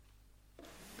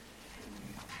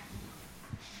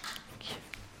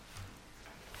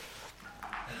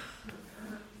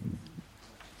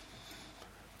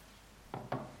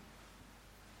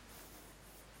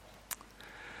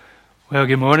Well,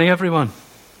 good morning, everyone.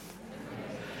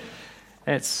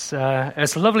 It's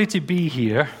lovely to be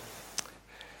here,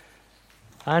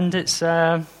 and it's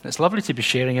lovely to be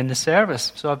sharing in the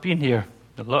service. So I've been here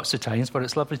lots of times, but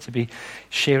it's lovely to be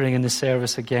sharing in the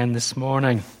service again this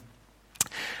morning.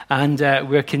 And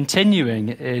we're continuing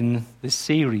in this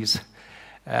series,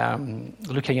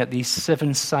 looking at these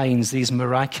 7 signs, these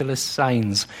miraculous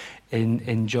signs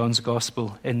in John's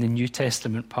Gospel, in the New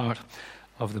Testament part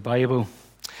of the Bible.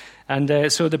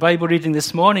 And so the Bible reading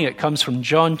this morning, it comes from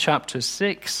John chapter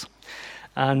 6.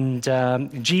 And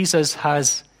Jesus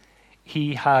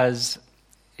he's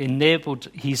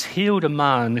healed a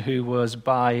man who was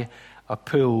by a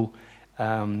pool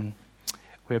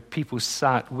where people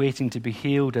sat waiting to be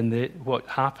healed. And what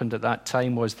happened at that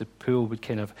time was the pool would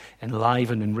kind of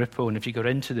enliven and ripple. And if you got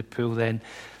into the pool, then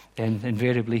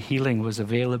invariably healing was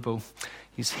available.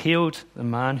 He's healed the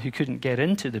man who couldn't get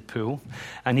into the pool.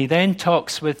 And he then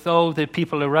talks with all the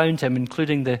people around him,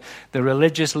 including the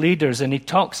religious leaders. And he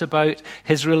talks about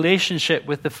his relationship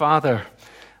with the Father.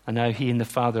 And now he and the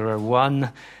Father are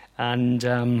one. And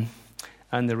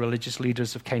the religious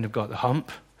leaders have kind of got the hump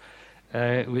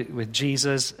with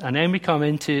Jesus. And then we come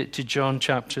into John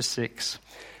chapter 6.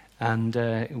 And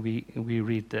we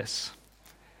read this.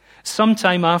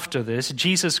 Sometime after this,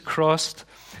 Jesus crossed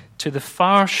to the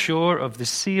far shore of the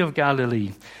Sea of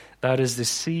Galilee, that is the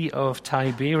Sea of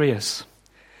Tiberias.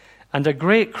 And a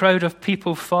great crowd of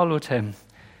people followed him,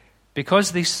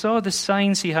 because they saw the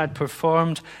signs he had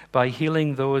performed by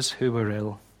healing those who were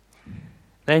ill.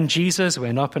 Then Jesus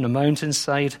went up on a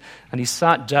mountainside, and he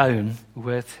sat down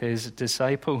with his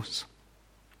disciples.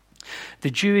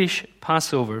 The Jewish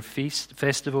Passover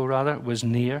festival was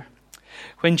near.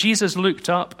 When Jesus looked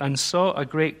up and saw a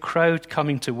great crowd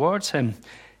coming towards him,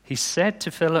 he said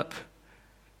to Philip,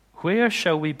 "Where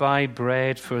shall we buy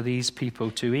bread for these people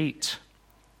to eat?"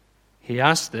 He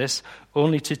asked this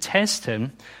only to test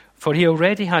him, for he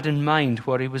already had in mind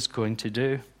what he was going to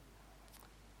do.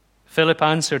 Philip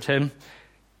answered him,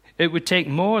 "It would take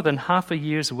more than half a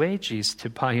year's wages to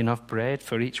buy enough bread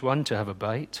for each one to have a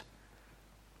bite."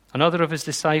 Another of his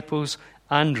disciples,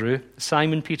 Andrew,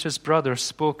 Simon Peter's brother,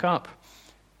 spoke up.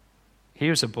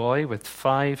 "Here's a boy with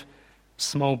 5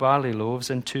 small barley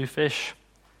loaves and 2 fish.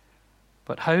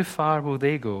 But how far will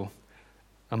they go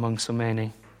among so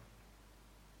many?"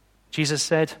 Jesus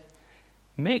said,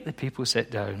 "Make the people sit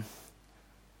down."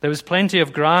 There was plenty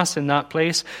of grass in that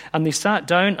place, and they sat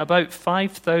down. About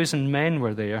 5,000 men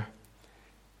were there.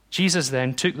 Jesus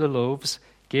then took the loaves,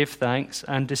 gave thanks,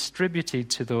 and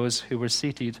distributed to those who were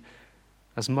seated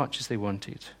as much as they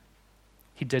wanted.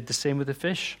 He did the same with the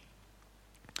fish.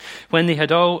 When they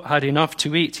had all had enough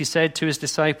to eat, he said to his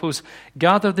disciples,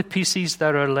 "Gather the pieces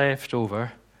that are left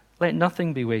over. Let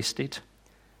nothing be wasted."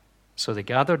 So they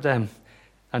gathered them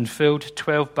and filled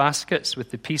 12 baskets with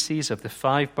the pieces of the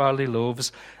 5 barley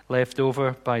loaves left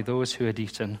over by those who had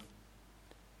eaten.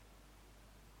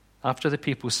 After the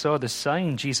people saw the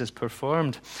sign Jesus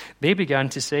performed, they began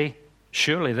to say,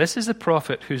 "Surely this is the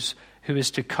prophet who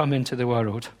is to come into the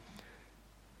world."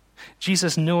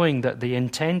 Jesus, knowing that they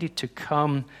intended to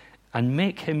come and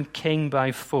make him king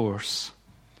by force,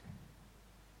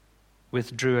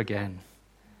 withdrew again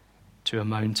to a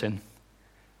mountain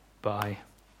by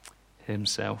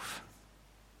himself.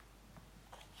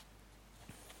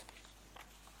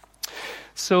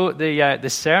 So the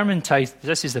sermon title,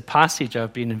 this is the passage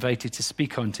I've been invited to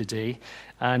speak on today,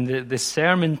 and the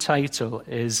sermon title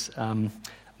is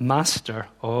Master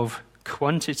of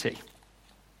Quantity.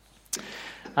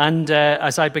 And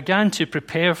as I began to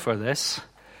prepare for this,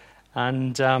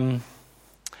 and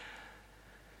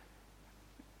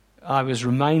I was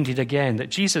reminded again that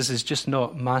Jesus is just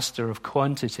not master of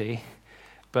quantity,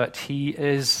 but he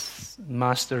is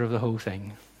master of the whole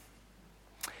thing.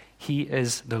 He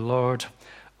is the Lord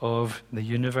of the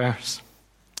universe.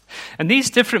 And these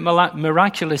different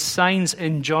miraculous signs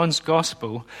in John's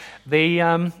Gospel,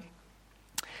 they've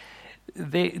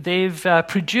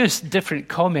produced different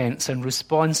comments and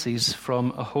responses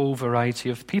from a whole variety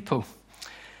of people.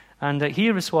 And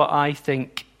here is what I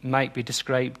think might be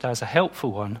described as a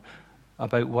helpful one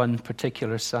about one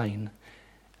particular sign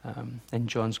in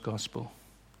John's Gospel.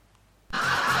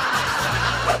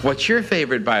 What's your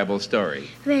favorite Bible story?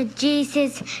 When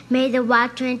Jesus made the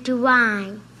water into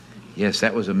wine. Yes,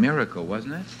 that was a miracle,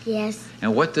 wasn't it? Yes.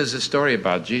 And what does the story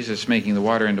about Jesus making the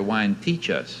water into wine teach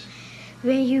us?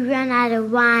 When you run out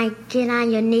of wine, get on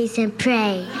your knees and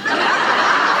pray.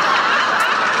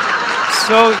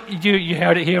 So you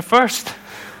heard it here first.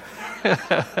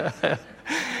 That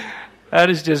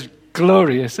is just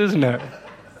glorious, isn't it?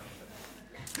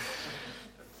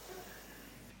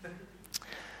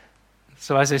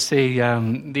 So as I say,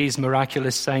 these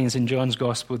miraculous signs in John's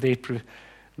Gospel, they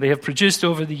have produced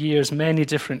over the years many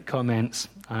different comments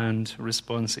and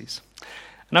responses.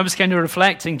 And I was kind of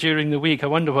reflecting during the week, I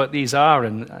wonder what these are,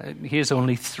 and here's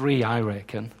only 3, I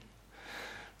reckon.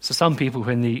 So some people,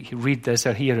 when they read this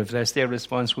or hear of this, their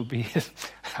response will be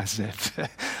as if,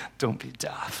 don't be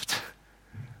daft.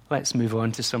 Let's move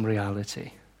on to some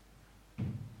reality.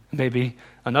 Maybe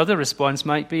another response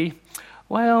might be,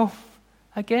 well,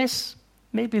 I guess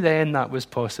maybe then that was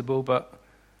possible, but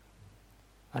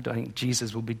I don't think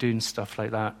Jesus will be doing stuff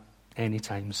like that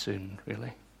anytime soon,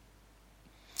 really.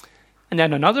 And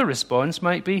then another response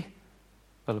might be,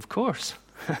 well, of course,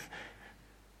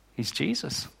 he's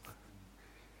Jesus.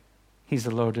 He's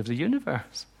the Lord of the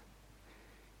universe.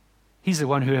 He's the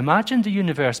one who imagined the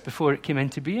universe before it came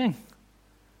into being.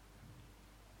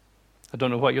 I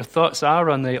don't know what your thoughts are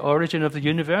on the origin of the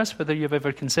universe, whether you've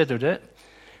ever considered it,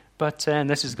 but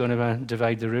this is going to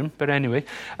divide the room. But anyway,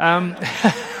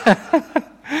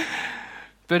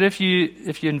 but if you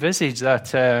envisage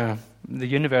that the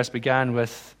universe began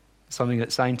with something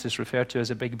that scientists refer to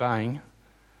as a Big Bang,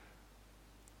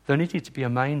 there needed to be a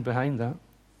mind behind that.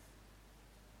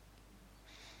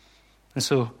 And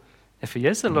so, if he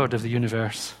is the Lord of the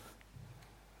universe,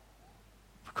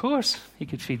 of course he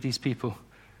could feed these people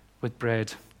with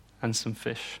bread and some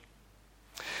fish.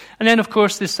 And then, of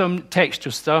course, there's some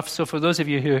textual stuff. So for those of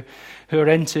you who are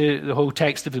into the whole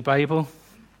text of the Bible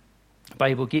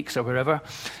geeks or wherever,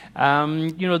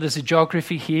 there's a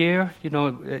geography here.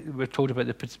 We're told about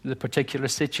the particular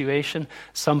situation.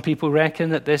 Some people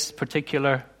reckon that this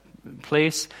particular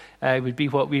place would be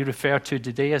what we refer to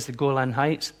today as the Golan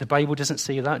Heights. The Bible doesn't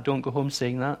say that. Don't go home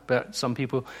saying that. But some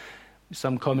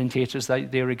commentators,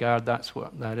 they regard that's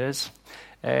what that is.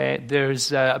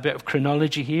 There's a bit of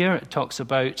chronology here. It talks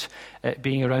about it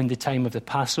being around the time of the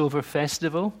Passover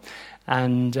festival.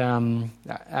 And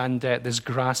there's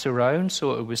grass around,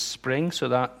 so it was spring, so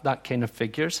that kind of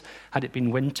figures. Had it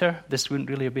been winter, this wouldn't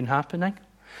really have been happening.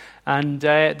 And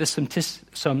there's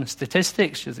some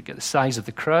statistics. You get the size of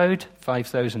the crowd,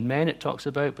 5,000 men it talks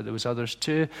about, but there was others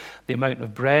too. The amount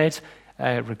of bread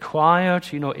required,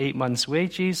 8 months'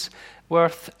 wages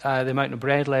worth. The amount of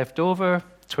bread left over,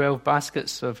 12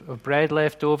 baskets of bread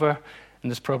left over. And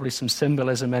there's probably some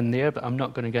symbolism in there, but I'm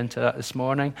not going to get into that this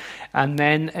morning. And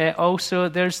then also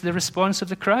there's the response of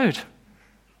the crowd.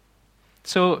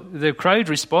 So the crowd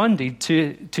responded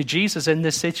to Jesus in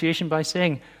this situation by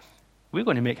saying, we're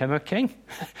going to make him our king.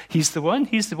 He's the one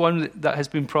that has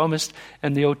been promised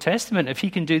in the Old Testament. If he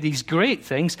can do these great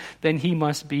things, then he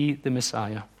must be the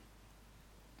Messiah.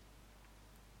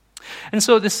 And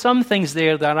so there's some things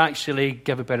there that actually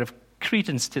give a bit of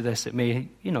credence to this. It may,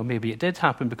 maybe it did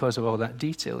happen because of all that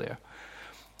detail there.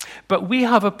 But we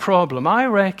have a problem. I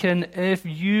reckon if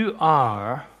you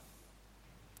are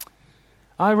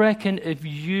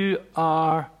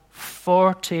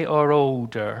 40 or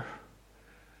older,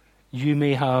 you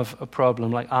may have a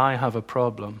problem, like I have a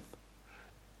problem.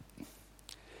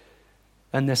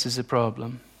 And this is a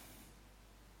problem.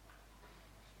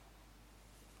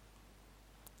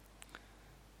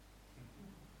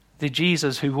 The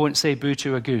Jesus who won't say boo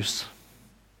to a goose.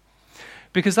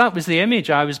 Because that was the image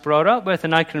I was brought up with,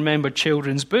 and I can remember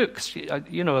children's books,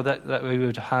 that we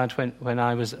would have had when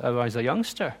I was a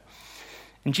youngster.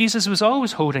 And Jesus was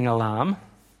always holding a lamb,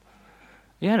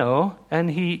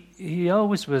 and he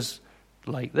always was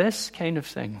like this kind of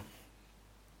thing.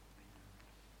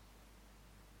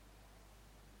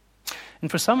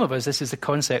 And for some of us, this is the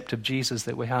concept of Jesus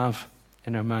that we have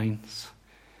in our minds.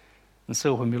 And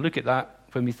so when we look at that,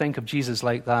 when we think of Jesus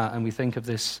like that, and we think of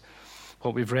this,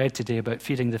 what we've read today about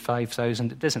feeding the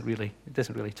 5,000, it doesn't really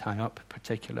tie up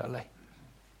particularly.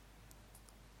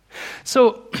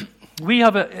 So we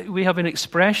have an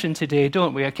expression today,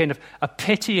 don't we? A kind of a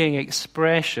pitying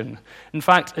expression. In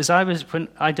fact, when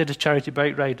I did a charity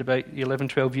bike ride about 11,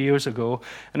 12 years ago,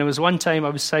 and it was one time I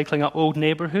was cycling up Old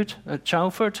Neighbourhood at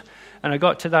Chalford, and I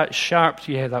got to that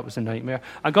that was a nightmare.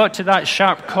 I got to that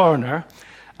sharp corner.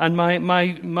 And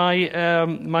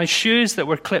my shoes that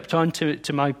were clipped onto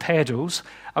my pedals,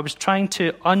 I was trying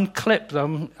to unclip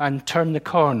them and turn the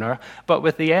corner, but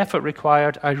with the effort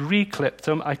required, I reclipped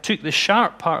them. I took the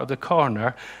sharp part of the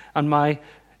corner, and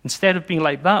instead of being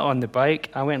like that on the bike,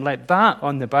 I went like that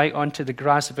on the bike onto the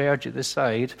grass verge at the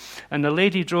side. And the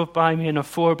lady drove by me in a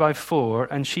 4x4,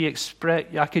 and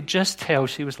I could just tell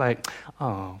she was like,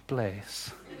 "Oh,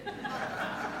 bless."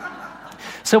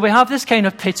 So we have this kind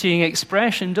of pitying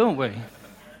expression, don't we?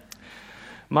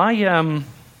 My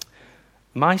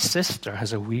sister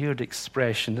has a weird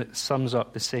expression that sums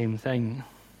up the same thing.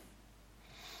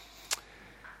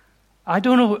 I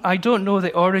don't know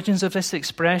the origins of this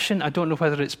expression. I don't know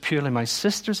whether it's purely my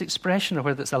sister's expression or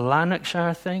whether it's a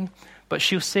Lanarkshire thing. But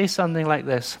she'll say something like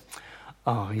this.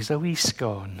 Oh, he's a wee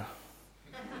scone.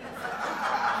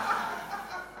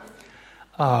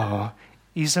 Oh,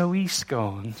 he's a wee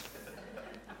scone.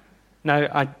 Now,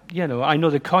 I know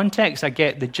the context. I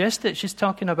get the gist that she's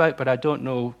talking about, but I don't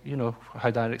know,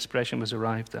 how that expression was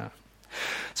arrived at.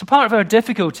 So part of our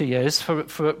difficulty is,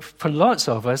 for lots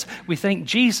of us, we think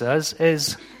Jesus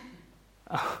is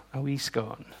a wee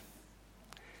scone.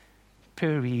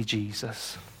 Poor wee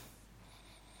Jesus.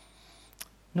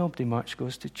 Nobody much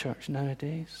goes to church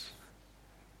nowadays.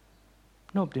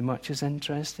 Nobody much is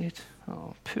interested.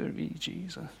 Oh, poor wee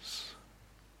Jesus.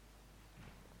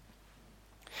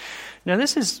 Now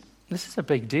this is a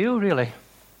big deal, really.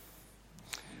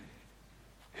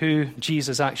 Who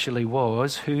Jesus actually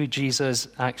was, who Jesus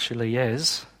actually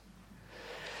is.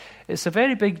 It's a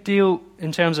very big deal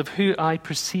in terms of who I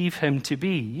perceive him to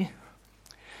be.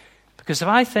 Because if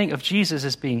I think of Jesus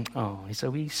as being, oh, he's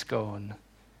a wee scone,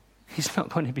 he's not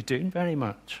going to be doing very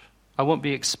much. I won't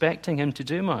be expecting him to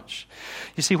do much.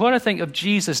 You see, what I think of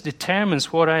Jesus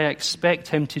determines what I expect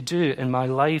him to do in my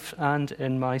life and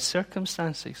in my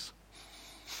circumstances.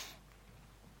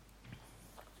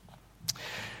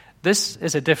 This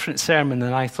is a different sermon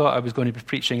than I thought I was going to be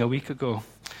preaching a week ago.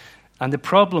 And the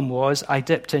problem was I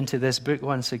dipped into this book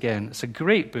once again. It's a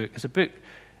great book.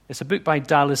 It's a book by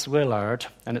Dallas Willard,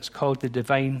 and it's called The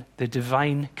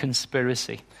Divine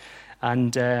Conspiracy.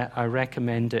 And I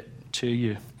recommend it to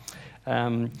you.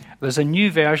 There's a new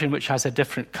version which has a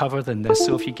different cover than this.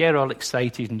 So if you get all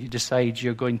excited and you decide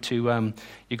you're going to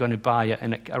buy it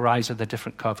and it arrives with a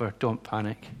different cover, don't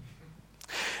panic.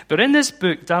 But in this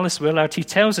book, Dallas Willard, he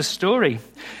tells a story.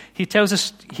 He tells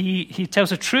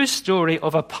a true story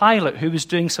of a pilot who was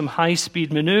doing some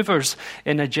high-speed maneuvers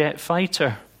in a jet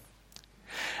fighter.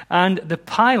 And the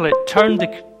pilot turned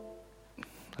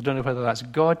I don't know whether that's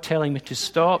God telling me to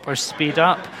stop or speed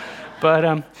up,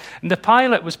 but the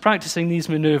pilot was practicing these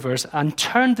maneuvers and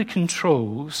turned the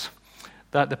controls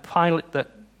that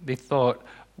they thought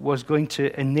was going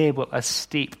to enable a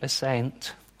steep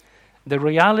ascent. The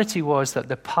reality was that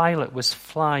the pilot was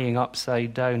flying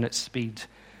upside down at speed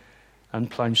and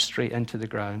plunged straight into the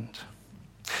ground.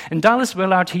 And Dallas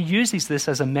Willard, he uses this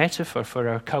as a metaphor for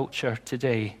our culture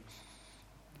today.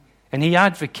 And he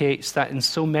advocates that in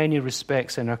so many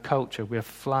respects in our culture, we're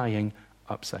flying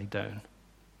upside down.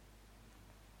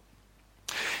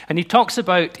 And he talks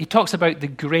about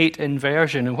the great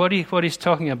inversion, and what he's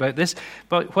talking about this.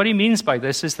 But what he means by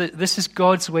this is that this is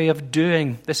God's way of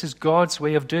doing. This is God's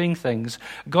way of doing things.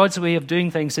 God's way of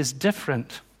doing things is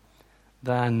different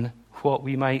than what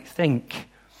we might think.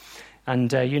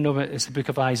 And it's the book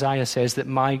of Isaiah says that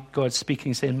my God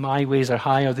speaking, saying, "My ways are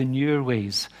higher than your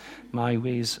ways. My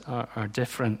ways are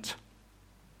different."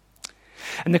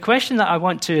 And the question that I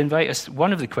want to invite us,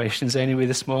 one of the questions anyway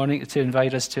this morning, to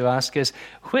invite us to ask is,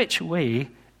 which way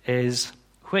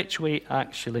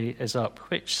actually is up?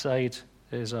 Which side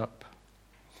is up?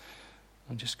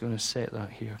 I'm just going to set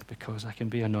that here because I can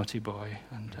be a naughty boy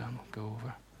and go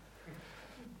over.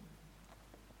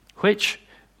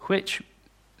 Which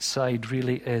side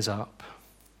really is up?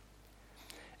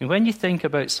 And when you think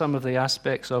about some of the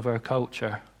aspects of our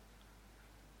culture,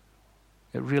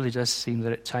 it really does seem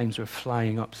that at times we're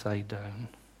flying upside down.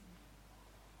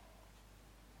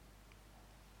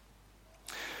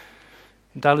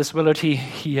 Dallas Willard,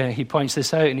 he points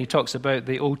this out, and he talks about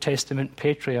the Old Testament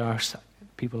patriarchs,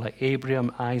 people like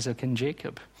Abraham, Isaac, and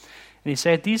Jacob. And he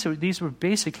said these were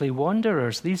basically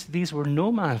wanderers. These were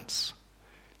nomads.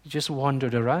 They just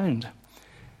wandered around.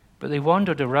 But they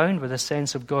wandered around with a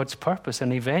sense of God's purpose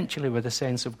and eventually with a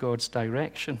sense of God's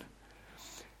direction.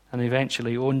 And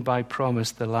eventually owned by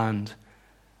promise the land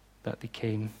that they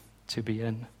came to be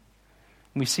in.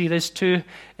 And we see this too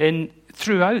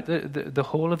throughout the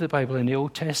whole of the Bible, in the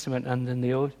Old Testament and in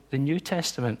the New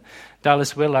Testament.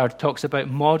 Dallas Willard talks about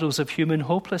models of human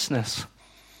hopelessness.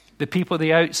 The people,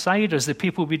 the outsiders, the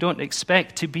people we don't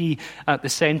expect to be at the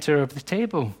center of the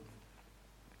table.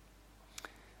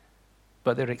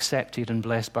 But they're accepted and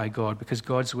blessed by God because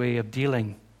God's way of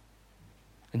dealing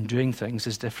and doing things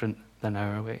is different than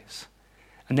our ways.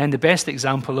 And then the best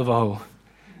example of all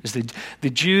is the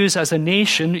Jews as a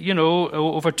nation,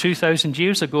 over 2,000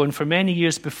 years ago, and for many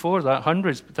years before that,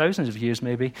 hundreds, thousands of years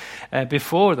maybe,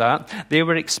 before that, they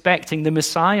were expecting the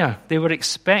Messiah. They were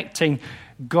expecting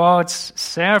God's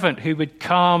servant who would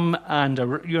come and,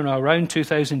 around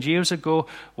 2,000 years ago,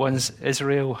 once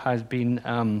Israel had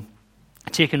been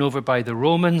taken over by the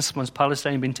Romans, once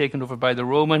Palestine had been taken over by the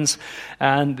Romans,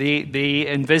 and they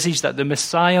envisaged that the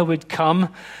Messiah would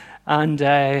come and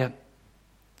I'll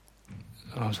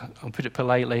put it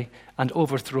politely, and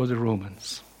overthrow the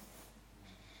Romans.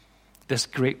 This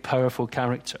great, powerful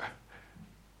character.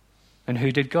 And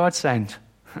who did God send?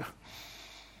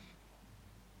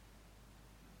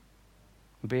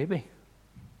 A baby.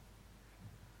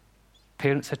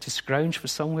 Parents had to scrounge for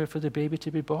somewhere for the baby to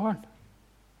be born.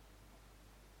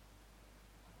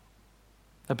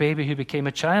 A baby who became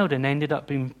a child and ended up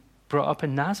being brought up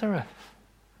in Nazareth.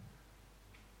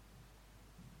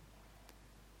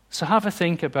 So have a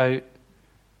think about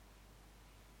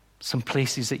some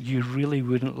places that you really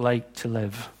wouldn't like to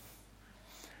live.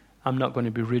 I'm not going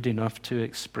to be rude enough to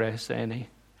express any,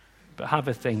 but have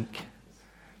a think.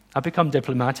 I've become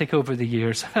diplomatic over the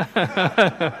years.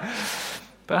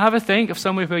 But have a think of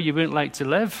somewhere where you wouldn't like to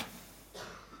live.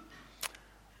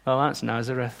 Well, that's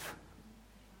Nazareth.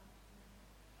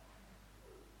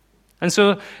 And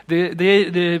so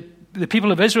the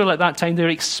people of Israel at that time,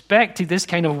 they expected this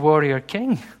kind of warrior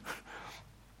king.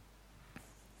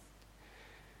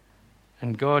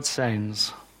 And God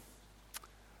sends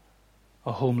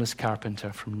a homeless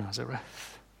carpenter from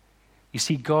Nazareth. You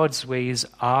see, God's ways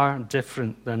are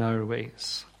different than our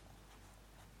ways.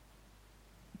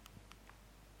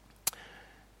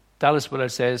 Dallas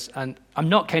Willard says, and I'm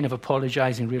not kind of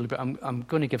apologizing really, but I'm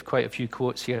going to give quite a few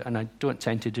quotes here, and I don't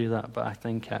tend to do that, but I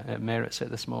think it merits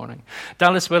it this morning.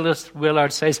 Dallas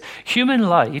Willard says, human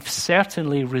life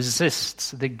certainly resists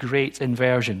the great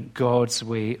inversion, God's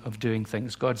way of doing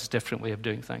things, God's different way of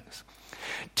doing things.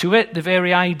 To it, the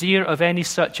very idea of any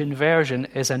such inversion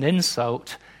is an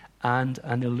insult and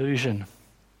an illusion.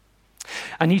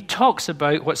 And he talks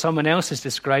about what someone else has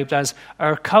described as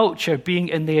our culture being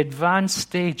in the advanced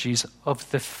stages of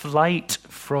the flight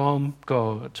from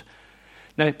God.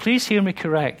 Now, please hear me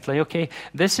correctly, okay?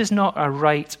 This is not a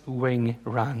right-wing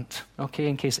rant, okay,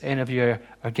 in case any of you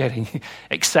are getting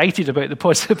excited about the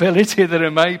possibility that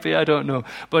it might be, I don't know.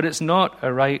 But it's not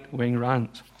a right-wing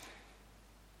rant.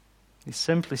 He's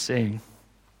simply saying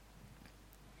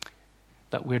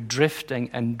that we're drifting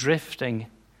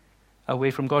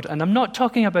away from God. And I'm not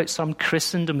talking about some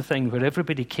Christendom thing where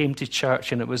everybody came to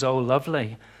church and it was all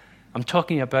lovely. I'm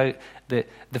talking about the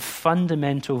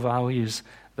fundamental values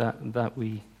that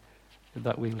we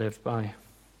live by.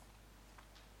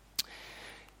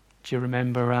 Do you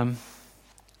remember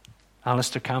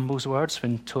Alistair Campbell's words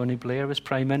when Tony Blair was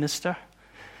Prime Minister?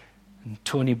 And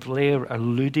Tony Blair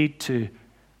alluded to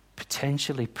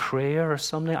potentially prayer or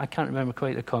something. I can't remember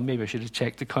quite the context. Maybe I should have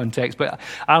checked the context. But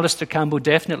Alistair Campbell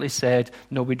definitely said,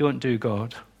 no, we don't do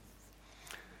God.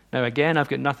 Now, again, I've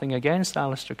got nothing against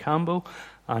Alistair Campbell.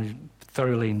 I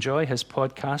thoroughly enjoy his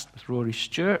podcast with Rory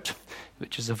Stewart,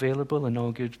 which is available in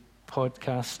all good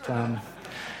podcasts.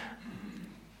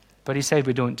 But he said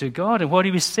we don't do God. And what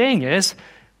he was saying is,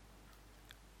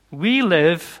 we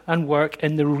live and work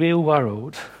in the real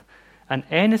world, and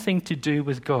anything to do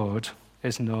with God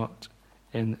is not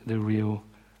in the real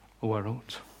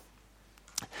world.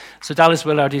 So Dallas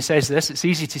Willard, he says this, it's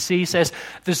easy to see, he says,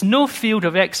 there's no field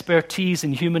of expertise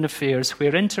in human affairs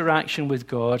where interaction with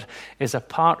God is a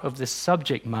part of the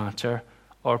subject matter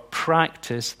or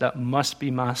practice that must be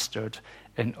mastered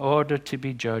in order to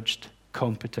be judged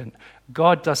competent.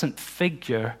 God doesn't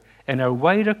figure in our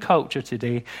wider culture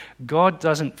today. God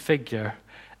doesn't figure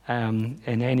in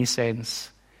any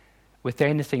sense with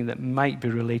anything that might be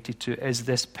related to, is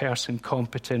this person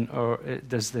competent, or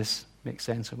does this make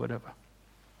sense, or whatever.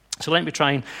 So let me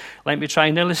try and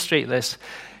illustrate this.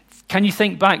 Can you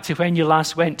think back to when you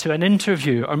last went to an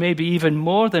interview, or maybe even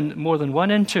more than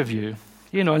one interview?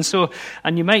 You know,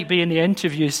 and you might be in the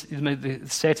interview, the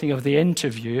setting of the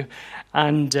interview,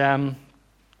 and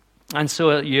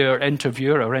so your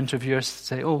interviewer or interviewers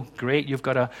say, "Oh, great, you've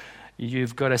got a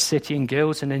City and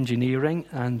Guilds in engineering,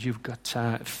 and you've got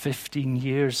 15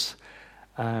 years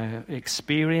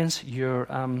experience. Your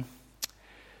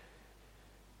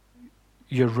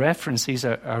references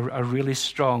are really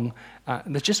strong."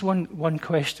 There's just one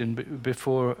question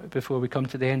before we come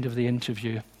to the end of the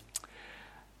interview.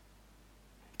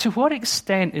 To what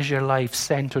extent is your life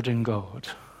centered in God?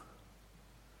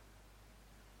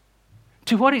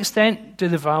 To what extent do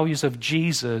the values of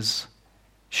Jesus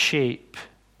shape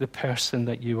the person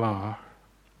that you are?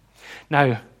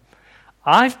 Now,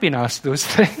 I've been asked those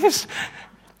things.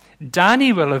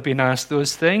 Danny will have been asked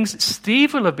those things.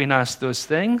 Steve will have been asked those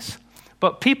things.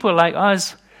 But people like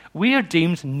us, we are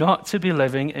deemed not to be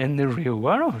living in the real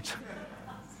world.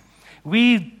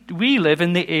 We live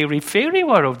in the airy-fairy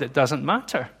world that doesn't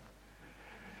matter.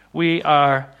 We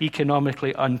are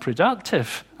economically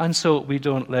unproductive, and so we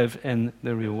don't live in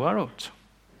the real world.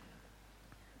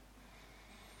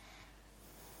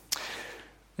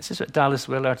 This is what Dallas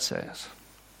Willard says.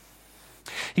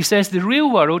 He says, the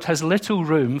real world has little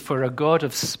room for a God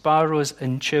of sparrows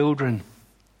and children.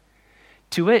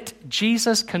 To it,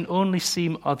 Jesus can only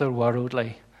seem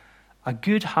otherworldly, a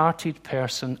good-hearted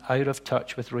person out of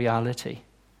touch with reality.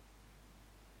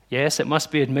 Yes, it must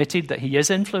be admitted that he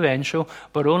is influential,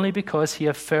 but only because he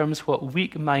affirms what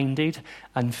weak-minded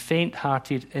and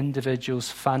faint-hearted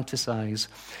individuals fantasize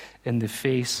in the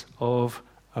face of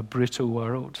a brutal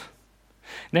world.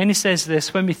 And then he says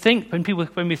this, when we think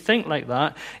like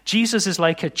that, Jesus is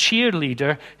like a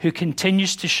cheerleader who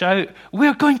continues to shout,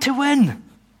 "We're going to win!"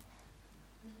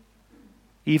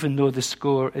 Even though the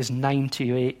score is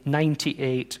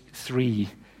 98-3,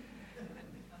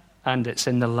 and it's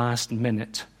in the last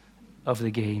minute of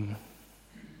the game.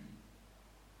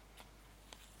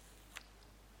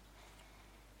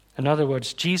 In other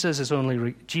words, Jesus is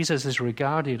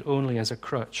regarded only as a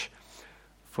crutch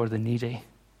for the needy.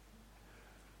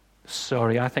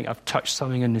 Sorry, I think I've touched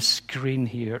something on the screen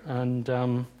here, and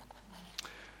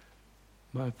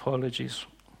my apologies.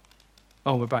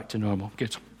 Oh, we're back to normal.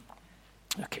 Good.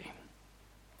 Okay.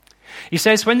 He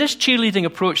says, when this cheerleading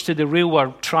approach to the real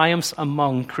world triumphs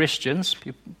among Christians,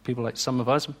 people like some of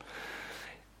us,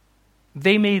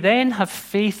 they may then have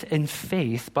faith in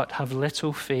faith, but have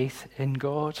little faith in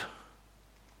God.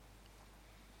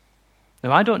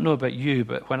 Now, I don't know about you,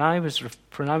 but when I was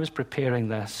preparing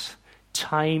this,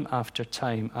 time after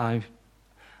time, I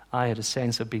had a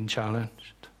sense of being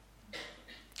challenged.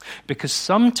 Because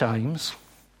sometimes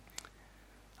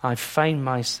I find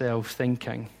myself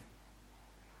thinking,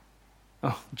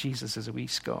 oh, Jesus is a wee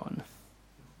scone.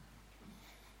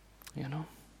 You know?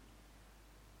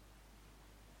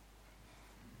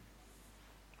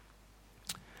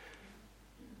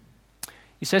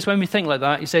 He says when we think like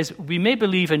that, he says, we may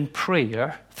believe in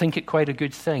prayer, think it quite a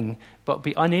good thing, but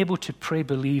be unable to pray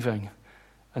believing,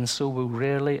 and so will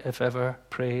rarely, if ever,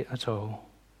 pray at all.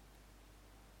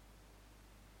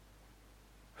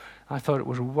 I thought it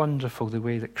was wonderful the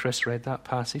way that Chris read that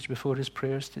passage before his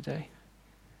prayers today.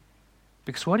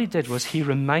 Because what he did was he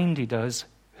reminded us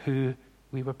who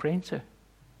we were praying to.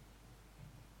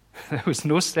 There was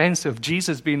no sense of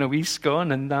Jesus being a wee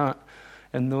scone in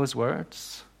those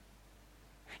words.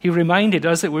 He reminded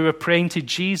us that we were praying to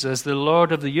Jesus, the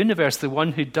Lord of the universe, the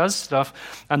one who does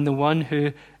stuff and the one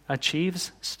who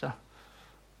achieves stuff.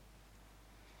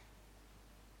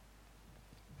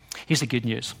 Here's the good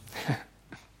news.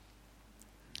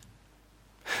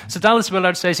 So Dallas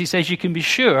Willard says, you can be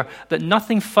sure that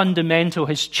nothing fundamental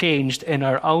has changed in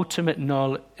our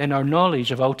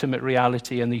knowledge of ultimate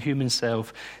reality and the human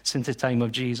self since the time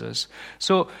of Jesus.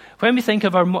 So when we think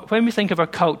of our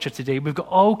culture today, we've got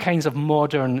all kinds of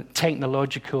modern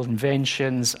technological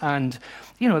inventions, and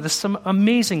there's some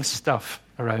amazing stuff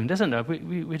around, isn't there?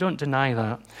 We don't deny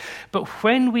that. But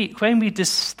when we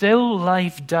distill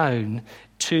life down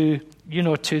to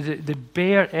the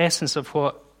bare essence of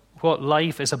what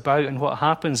life is about and what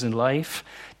happens in life,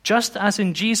 just as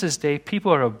in Jesus' day,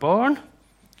 people are born,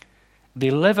 they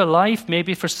live a life,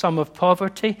 maybe for some of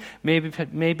poverty,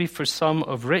 maybe for some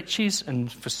of riches,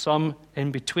 and for some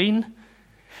in between.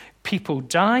 People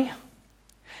die,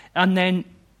 and then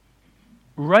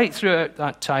right throughout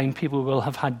that time, people will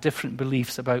have had different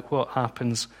beliefs about what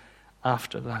happens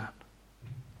after that.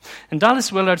 And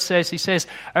Dallas Willard says,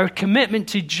 our commitment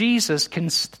to Jesus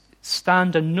can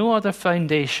stand on no other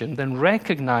foundation than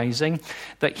recognizing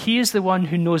that he is the one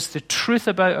who knows the truth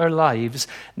about our lives.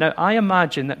 Now, I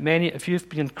imagine that if you've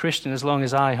been Christian as long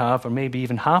as I have, or maybe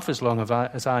even half as long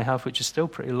as I have, which is still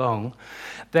pretty long,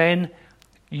 then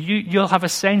you'll have a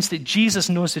sense that Jesus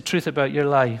knows the truth about your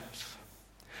life.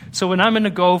 So when I'm in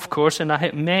a golf course and I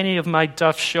hit many of my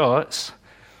duff shots,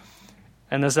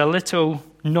 and there's a little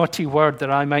naughty word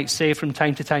that I might say from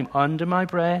time to time under my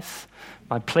breath,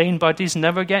 my playing buddies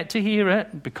never get to hear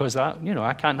it because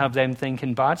I can't have them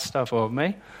thinking bad stuff of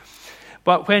me.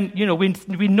 But when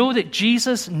we know that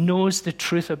Jesus knows the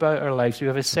truth about our lives, we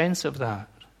have a sense of that.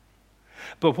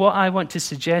 But what I want to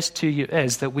suggest to you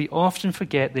is that we often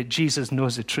forget that Jesus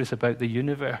knows the truth about the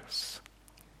universe.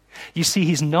 You see,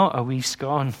 he's not a wee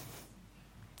scone.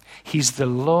 He's the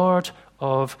Lord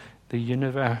of the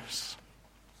universe.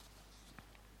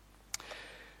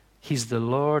 He's the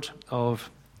Lord of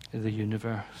the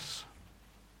universe.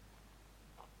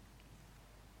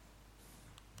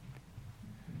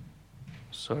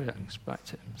 Sorry, that goes back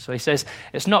to him. So he says,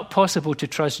 it's not possible to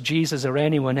trust Jesus or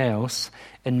anyone else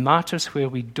in matters where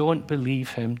we don't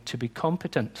believe him to be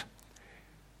competent.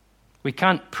 We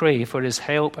can't pray for his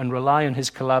help and rely on his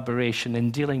collaboration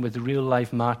in dealing with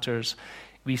real-life matters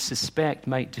we suspect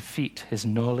might defeat his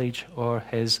knowledge or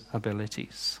his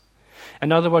abilities.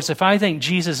 In other words, if I think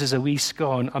Jesus is a wee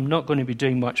scone, I'm not going to be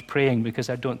doing much praying because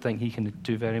I don't think he can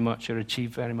do very much or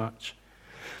achieve very much.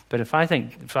 But if I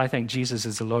think Jesus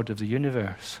is the Lord of the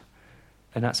universe,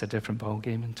 then that's a different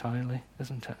ballgame entirely,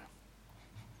 isn't it?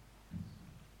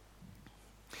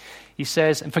 He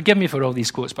says, and forgive me for all these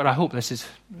quotes, but I hope this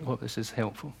is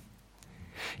helpful.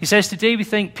 He says, today we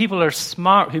think people are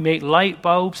smart who make light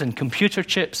bulbs and computer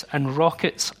chips and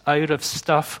rockets out of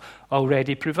stuff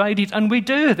already provided. And we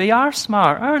do. They are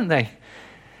smart, aren't they?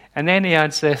 And then he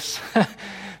adds this,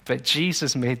 but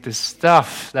Jesus made the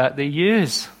stuff that they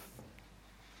use.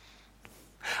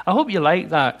 I hope you like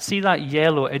that. See that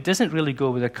yellow? It doesn't really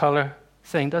go with the color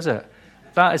thing, does it?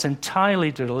 That is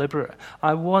entirely deliberate.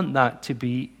 I want that to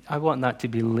be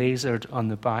lasered on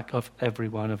the back of every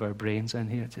one of our brains in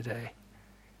here today.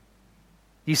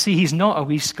 You see, he's not a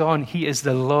wee scone. He is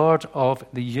the Lord of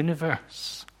the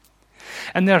universe.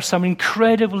 And there are some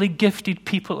incredibly gifted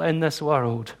people in this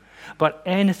world, but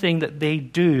anything that they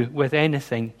do with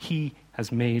anything, he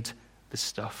has made the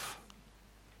stuff.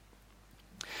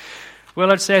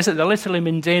 Willard says at the literally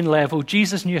mundane level,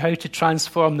 Jesus knew how to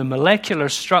transform the molecular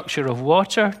structure of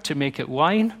water to make it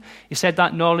wine. He said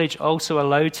that knowledge also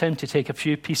allowed him to take a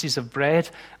few pieces of bread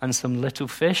and some little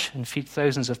fish and feed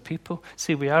thousands of people.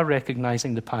 See, we are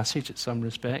recognizing the passage in some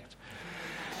respect.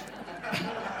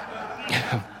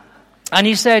 And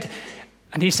he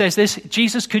says this,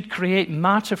 Jesus could create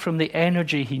matter from the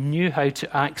energy he knew how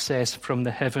to access from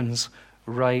the heavens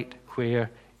right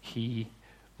where he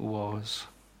was.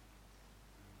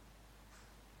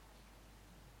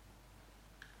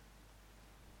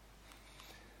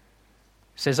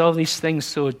 Says all these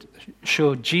things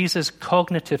show Jesus'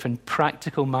 cognitive and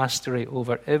practical mastery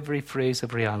over every phase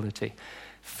of reality,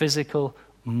 physical,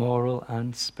 moral,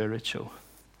 and spiritual.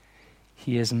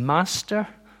 He is master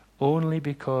only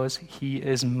because he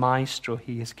is maestro.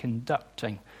 He is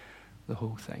conducting the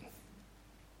whole thing.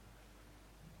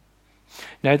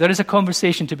 Now, there is a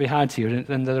conversation to be had here,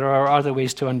 and there are other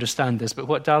ways to understand this, but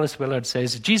what Dallas Willard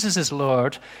says, Jesus is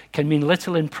Lord can mean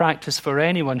little in practice for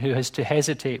anyone who has to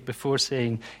hesitate before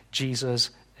saying Jesus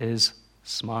is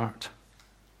smart.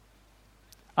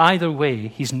 Either way,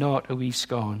 he's not a wee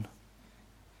scone.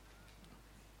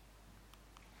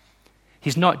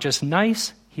 He's not just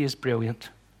nice, he is brilliant.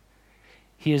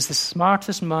 He is the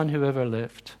smartest man who ever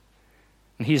lived,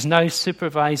 and he is now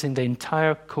supervising the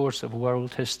entire course of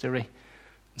world history,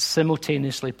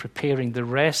 simultaneously preparing the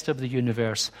rest of the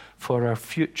universe for our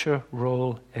future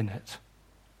role in it.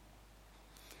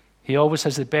 He always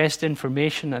has the best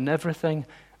information on everything,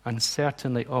 and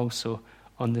certainly also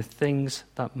on the things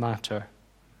that matter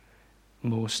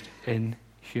most in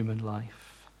human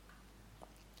life.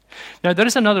 Now, there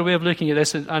is another way of looking at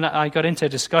this, and I got into a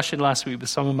discussion last week with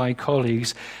some of my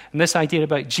colleagues, and this idea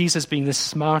about Jesus being the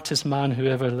smartest man who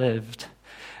ever lived.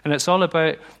 And it's all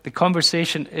about the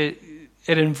conversation.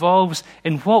 It involves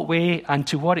in what way and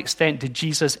to what extent did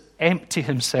Jesus empty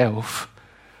himself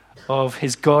of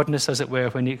his godness, as it were,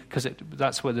 because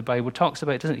that's what the Bible talks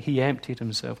about, doesn't it? He emptied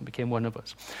himself and became one of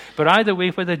us. But either way,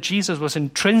 whether Jesus was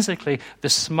intrinsically the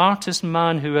smartest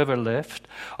man who ever lived,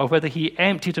 or whether he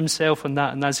emptied himself on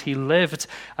that, and as he lived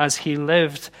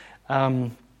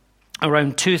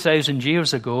around 2,000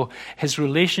 years ago, his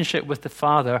relationship with the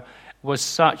Father was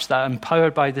such that,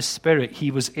 empowered by the Spirit, he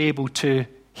was able to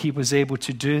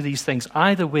do these things.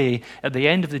 Either way, at the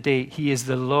end of the day, he is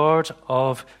the Lord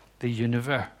of the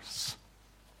universe.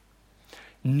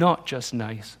 Not just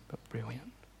nice, but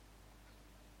brilliant.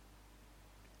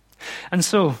 And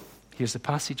so, here's the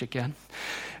passage again.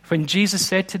 When Jesus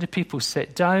said to the people,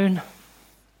 "Sit down,"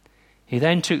 he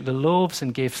then took the loaves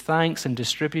and gave thanks and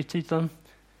distributed them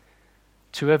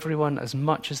to everyone as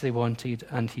much as they wanted,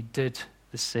 and he did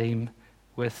the same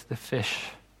with the fish.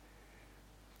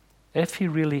 If he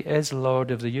really is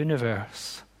Lord of the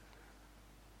universe,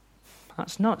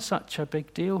 that's not such a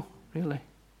big deal, really.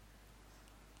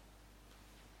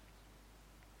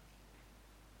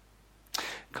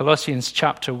 Colossians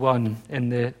chapter 1, in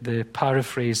the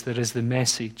paraphrase, there is the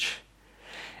Message.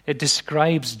 It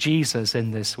describes Jesus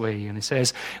in this way, and it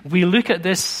says, "We look at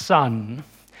this Son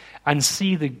and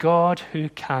see the God who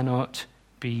cannot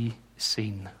be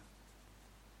seen."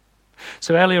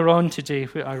 So earlier on today,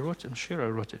 I'm sure I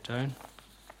wrote it down.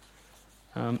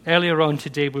 Earlier on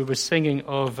today, we were singing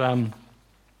of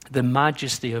the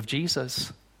majesty of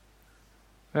Jesus,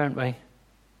 weren't we?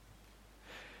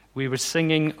 We were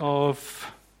singing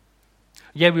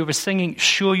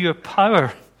 "Show your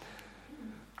power,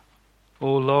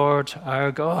 O Lord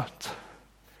our God."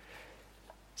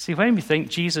 See, when we think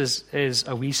Jesus is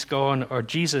a wee scone, or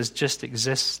Jesus just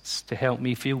exists to help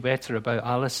me feel better about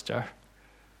Alistair,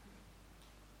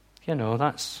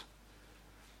 that's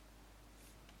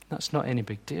not any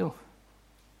big deal.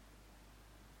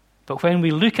 But when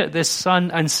we look at this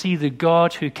Son and see the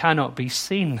God who cannot be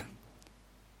seen,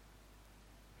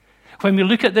 when we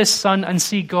look at this Son and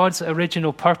see God's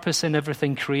original purpose in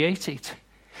everything created,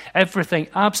 everything,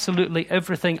 absolutely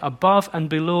everything above and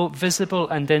below, visible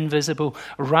and invisible,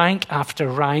 rank after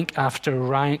rank after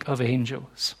rank of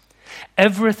angels.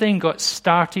 Everything got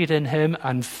started in him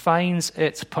and finds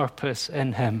its purpose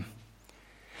in him.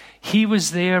 He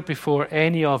was there before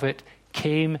any of it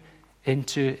came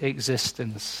into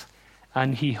existence.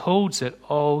 And he holds it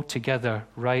all together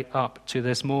right up to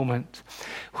this moment.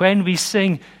 When we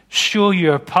sing, "Show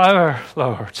your power,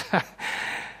 Lord,"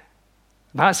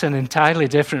 that's an entirely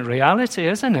different reality,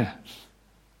 isn't it?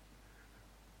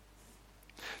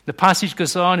 The passage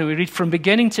goes on and we read, from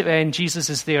beginning to end, Jesus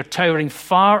is there, towering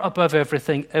far above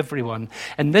everything, everyone.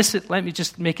 And let me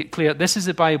just make it clear, this is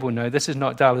the Bible now. This is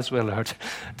not Dallas Willard.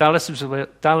 Dallas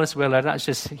Willard, that's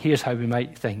just, here's how we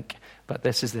might think. But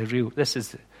this is the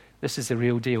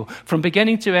real deal. From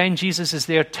beginning to end, Jesus is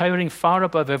there, towering far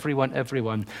above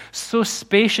everyone. So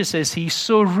spacious is he,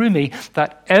 so roomy,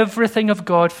 that everything of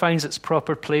God finds its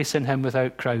proper place in him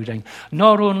without crowding.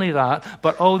 Not only that,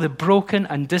 but all the broken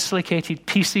and dislocated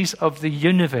pieces of the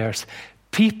universe,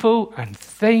 people and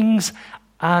things,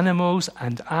 animals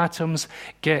and atoms,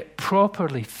 get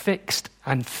properly fixed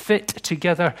and fit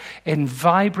together in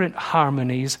vibrant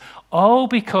harmonies, all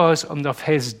because of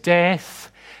his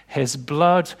death, his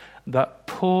blood that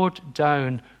poured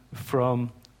down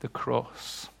from the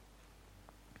cross.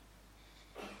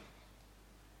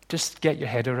 Just get your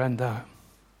head around that.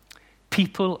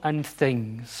 People and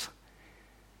things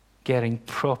getting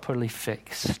properly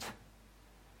fixed.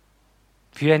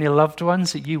 Have you any loved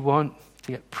ones that you want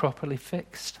to get properly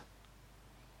fixed?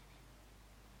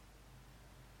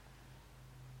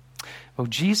 Well,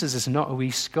 Jesus is not a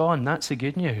wee scone. That's the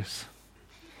good news.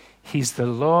 He's the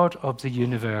Lord of the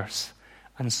universe,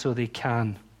 and so they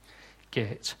can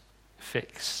get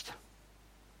fixed.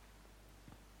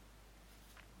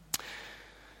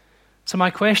 So my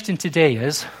question today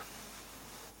is,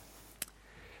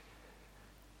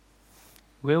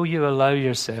 will you allow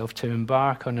yourself to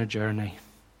embark on a journey?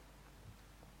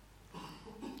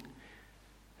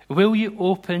 Will you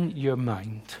open your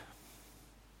mind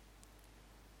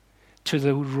to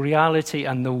the reality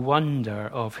and the wonder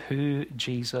of who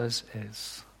Jesus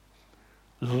is,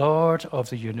 Lord of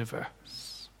the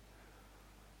universe?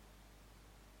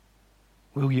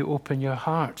 Will you open your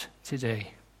heart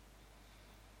today?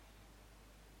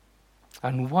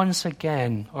 And once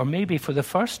again, or maybe for the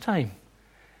first time,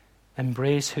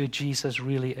 embrace who Jesus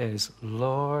really is,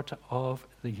 Lord of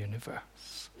the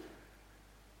universe.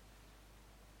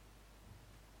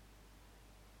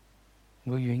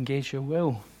 Will you engage your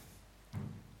will?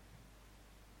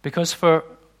 Because for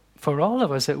all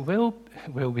of us, it will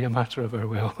be a matter of our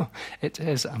will. It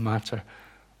is a matter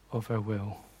of our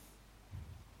will.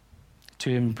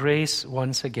 To embrace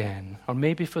once again, or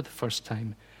maybe for the first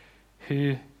time,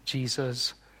 who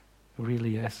Jesus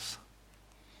really is.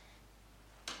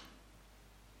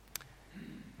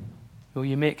 Will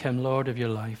you make him Lord of your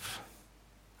life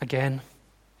again?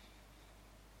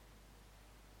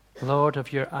 Lord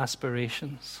of your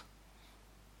aspirations.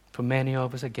 For many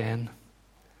of us again.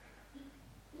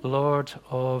 Lord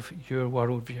of your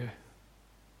worldview.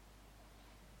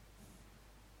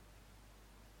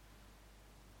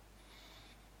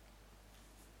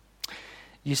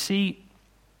 You see,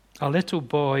 a little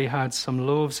boy had some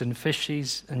loaves and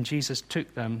fishes, and Jesus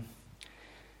took them,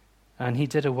 and he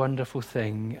did a wonderful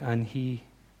thing, and he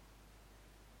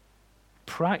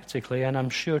practically, and I'm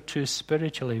sure too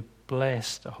spiritually,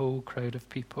 blessed a whole crowd of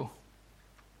people.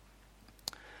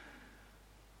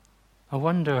 I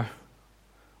wonder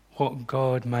what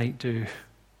God might do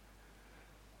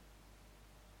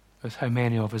with how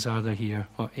many of us are there here?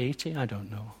 Or 80? I don't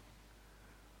know.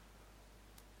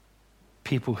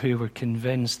 People who were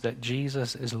convinced that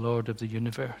Jesus is Lord of the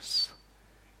universe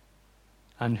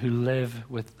and who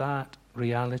live with that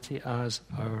reality as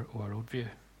our worldview.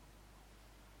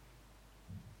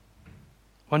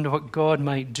 Wonder what God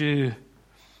might do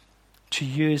to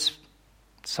use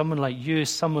someone like you,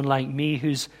 someone like me,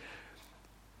 who's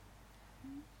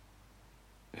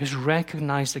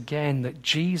recognized again that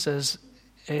Jesus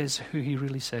is who he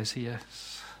really says he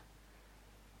is.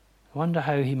 I wonder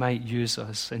how he might use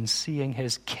us in seeing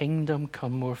his kingdom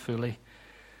come more fully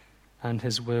and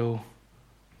his will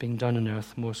being done on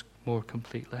earth more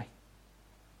completely.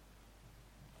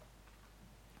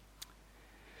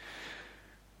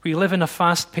 We live in a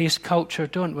fast-paced culture,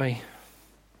 don't we?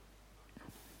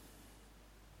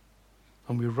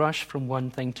 and we rush from one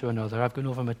thing to another. I've gone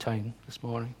over my time this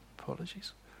morning.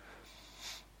 Apologies.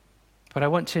 But I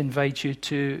want to invite you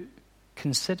to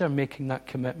consider making that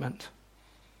commitment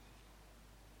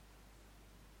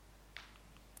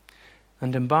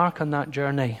and embark on that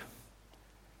journey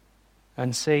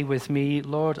and say with me,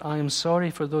 Lord, I am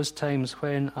sorry for those times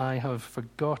when I have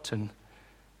forgotten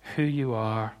who you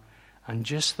are and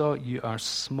just thought you are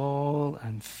small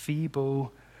and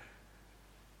feeble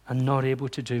and not able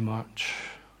to do much.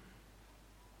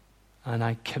 And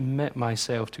I commit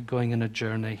myself to going on a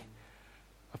journey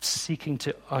of seeking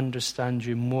to understand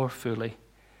you more fully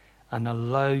and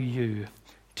allow you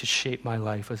to shape my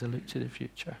life as I look to the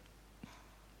future.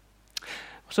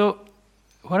 So,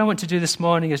 what I want to do this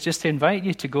morning is just to invite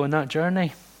you to go on that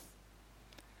journey.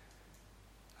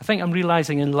 I think I'm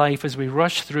realizing in life as we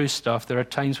rush through stuff, there are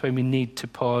times when we need to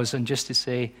pause and just to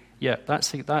say, yeah, that's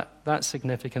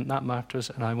significant, that matters,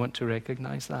 and I want to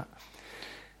recognize that.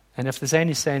 And if there's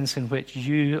any sense in which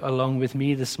you, along with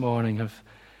me this morning,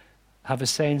 have a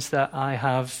sense that I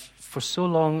have for so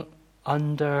long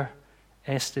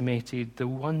underestimated the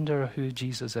wonder of who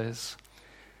Jesus is,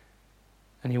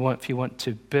 and if you want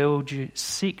to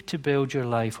seek to build your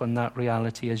life on that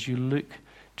reality as you look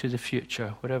to the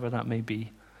future, whatever that may be,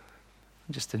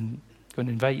 I'm just going to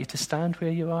invite you to stand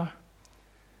where you are.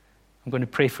 I'm going to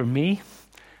pray for me.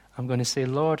 I'm going to say,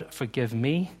 Lord, forgive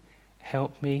me,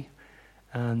 help me,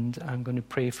 and I'm going to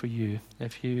pray for you.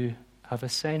 If you have a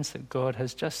sense that God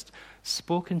has just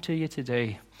spoken to you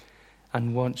today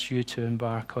and wants you to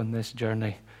embark on this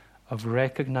journey of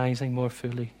recognizing more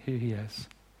fully who he is,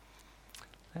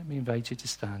 let me invite you to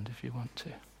stand if you want to.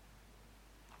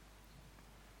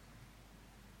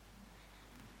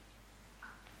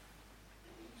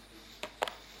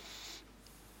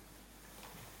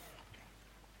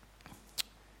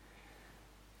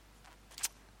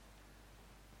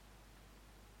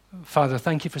 Father,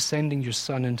 thank you for sending your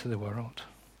Son into the world.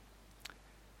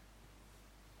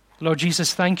 Lord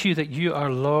Jesus, thank you that you are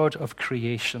Lord of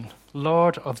creation,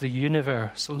 Lord of the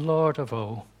universe, Lord of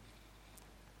all.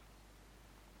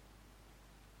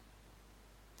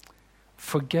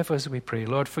 Forgive us, we pray.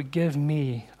 Lord, forgive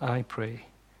me, I pray,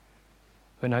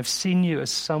 when I've seen you as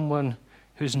someone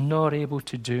who's not able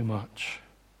to do much,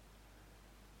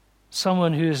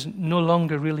 someone who is no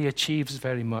longer really achieves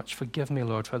very much. Forgive me,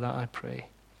 Lord, for that, I pray.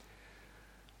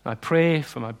 I pray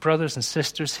for my brothers and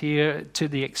sisters here to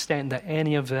the extent that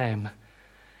any of them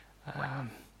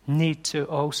need to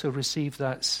also receive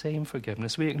that same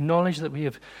forgiveness. We acknowledge that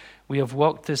we have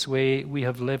walked this way, we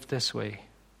have lived this way.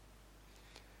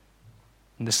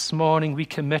 And this morning we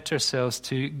commit ourselves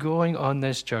to going on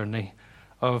this journey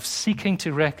of seeking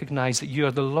to recognize that you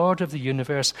are the Lord of the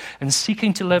universe and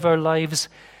seeking to live our lives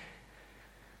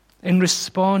in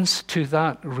response to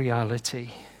that reality.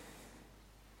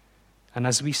 And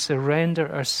as we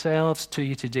surrender ourselves to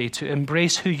you today to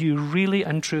embrace who you really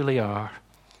and truly are,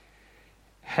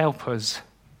 help us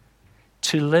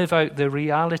to live out the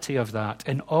reality of that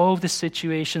in all the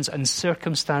situations and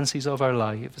circumstances of our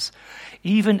lives,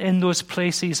 even in those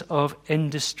places of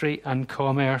industry and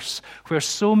commerce where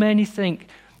so many think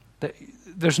that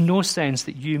there's no sense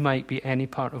that you might be any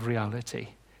part of reality.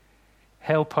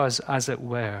 Help us, as it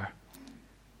were,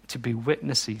 to be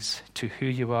witnesses to who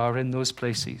you are in those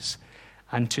places,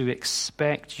 and to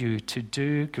expect you to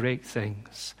do great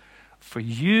things. For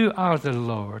you are the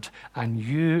Lord, and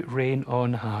you reign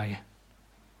on high.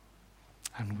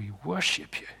 And we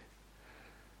worship you.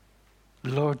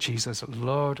 Lord Jesus,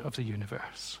 Lord of the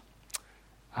universe.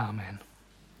 Amen.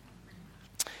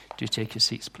 Do take your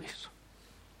seats, please.